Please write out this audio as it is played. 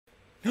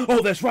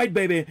Oh, that's right,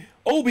 baby.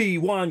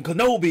 Obi-Wan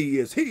Kenobi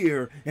is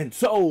here, and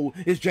so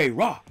is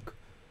J-Rocc.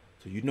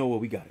 So you know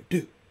what we gotta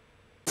do.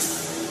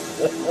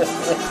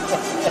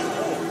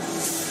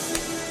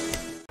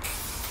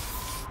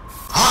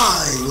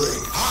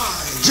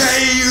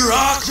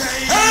 J-Rocc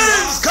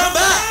has come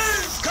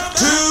back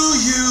to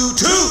you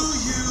too.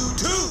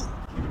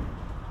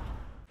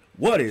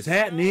 What is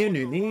happening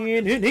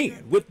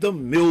in with the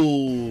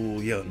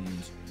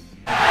millions?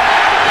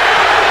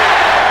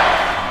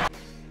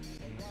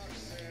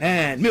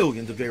 And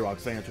millions of J-Rocc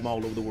fans from all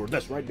over the world.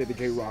 That's right, baby,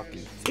 J-Rocc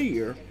is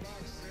here.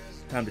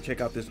 Time to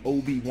check out this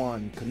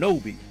Obi-Wan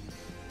Kenobi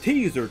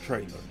teaser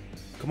trailer.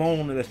 Come on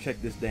and let's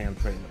check this damn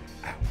trailer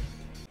out.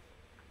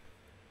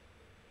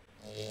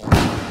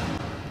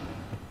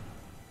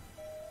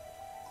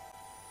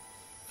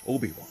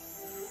 Obi-Wan.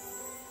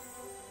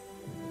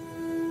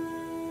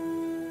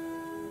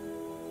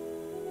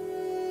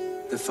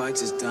 The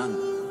fight is done.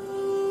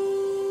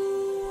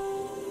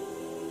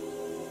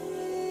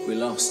 We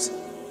lost.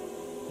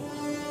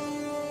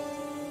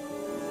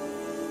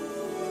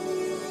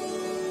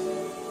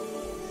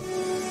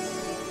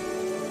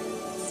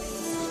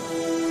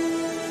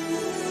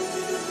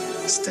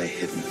 Stay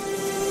hidden.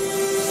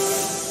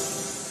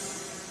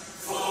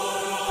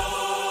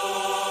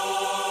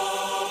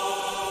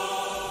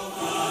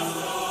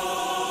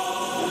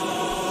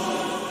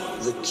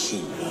 The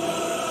key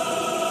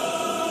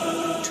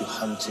to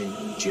hunting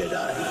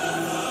Jedi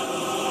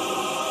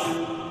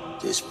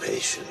is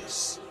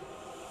patience.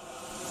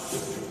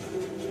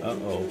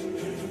 Uh-oh.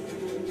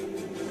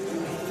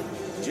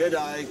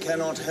 Jedi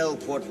cannot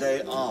help what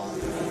they are.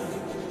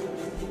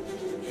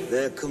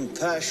 Their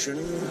compassion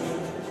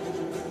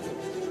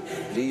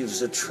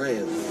leaves a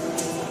trail.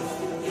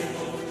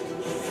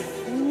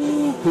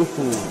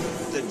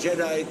 The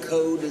Jedi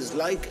code is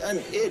like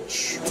an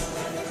itch.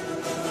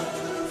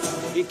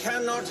 He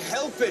cannot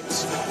help it.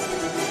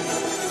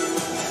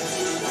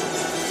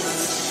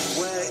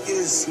 Where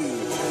is he?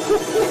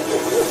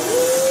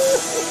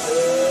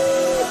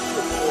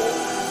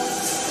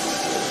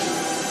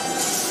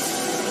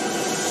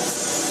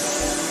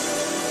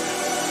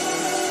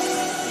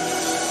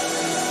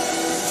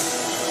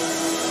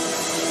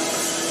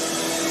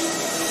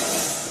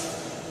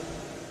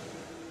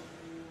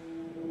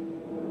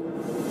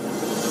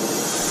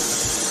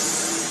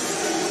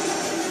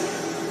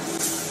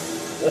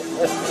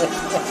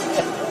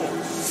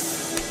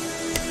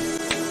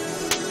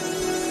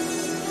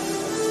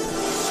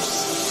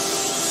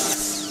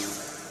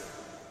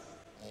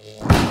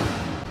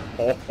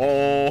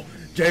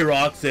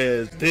 J-Rocc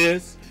says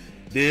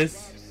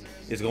this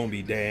is gonna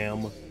be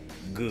damn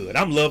good.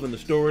 I'm loving the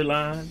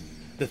storyline,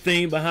 the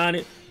theme behind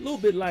it. A little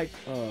bit like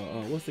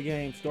what's the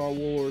game? Star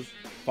Wars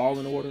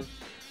Fallen Order.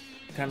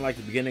 Kind of like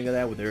the beginning of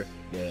that, where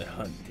they're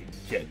hunting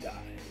Jedi.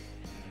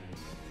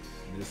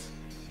 This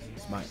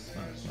is my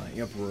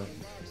Emperor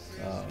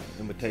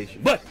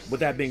imitation. But with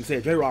that being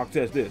said, J-Rocc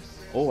says this.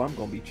 Oh, I'm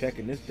gonna be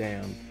checking this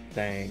damn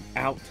thing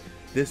out.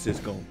 This is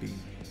gonna be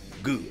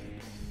good.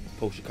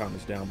 Post your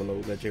comments down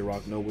below. Let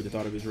J-Rocc know what you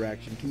thought of his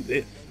reaction to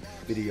this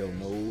video.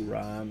 No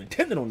rhyme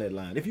intended on that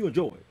line. If you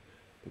enjoyed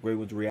the Great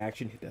One's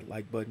reaction, hit that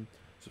like button,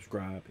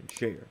 subscribe, and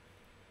share.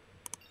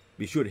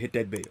 Be sure to hit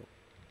that bell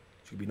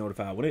so you'll be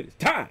notified when it is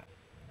time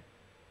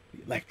to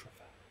be electrified.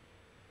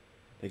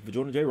 Thank you for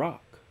joining J-Rocc.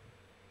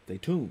 Stay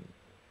tuned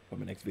for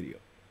my next video.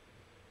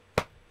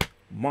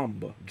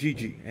 Mamba,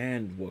 Gigi,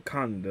 and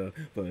Wakanda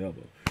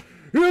forever.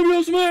 If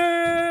you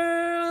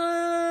smell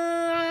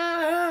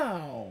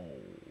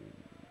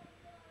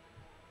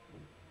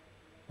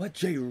what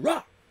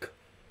J-Rocc